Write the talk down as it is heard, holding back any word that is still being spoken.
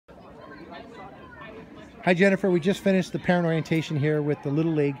Hi, Jennifer. We just finished the parent orientation here with the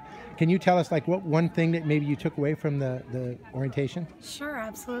Little League. Can you tell us, like, what one thing that maybe you took away from the orientation? Sure,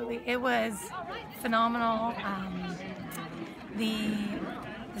 absolutely. It was phenomenal. The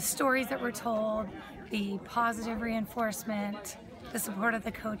the stories that were told, the positive reinforcement, the support of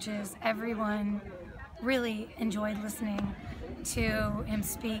the coaches, everyone really enjoyed listening to him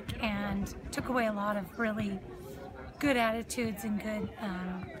speak and took away a lot of really good attitudes and good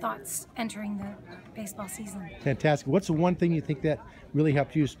thoughts entering the baseball season. Fantastic. What's the one thing you think that really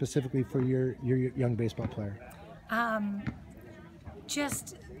helped you specifically for your young baseball player? Um,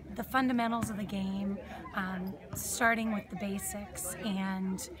 just the fundamentals of the game, starting with the basics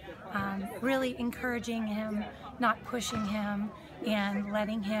and really encouraging him, not pushing him, and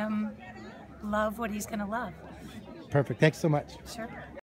letting him love what he's going to love. Perfect. Thanks so much. Sure.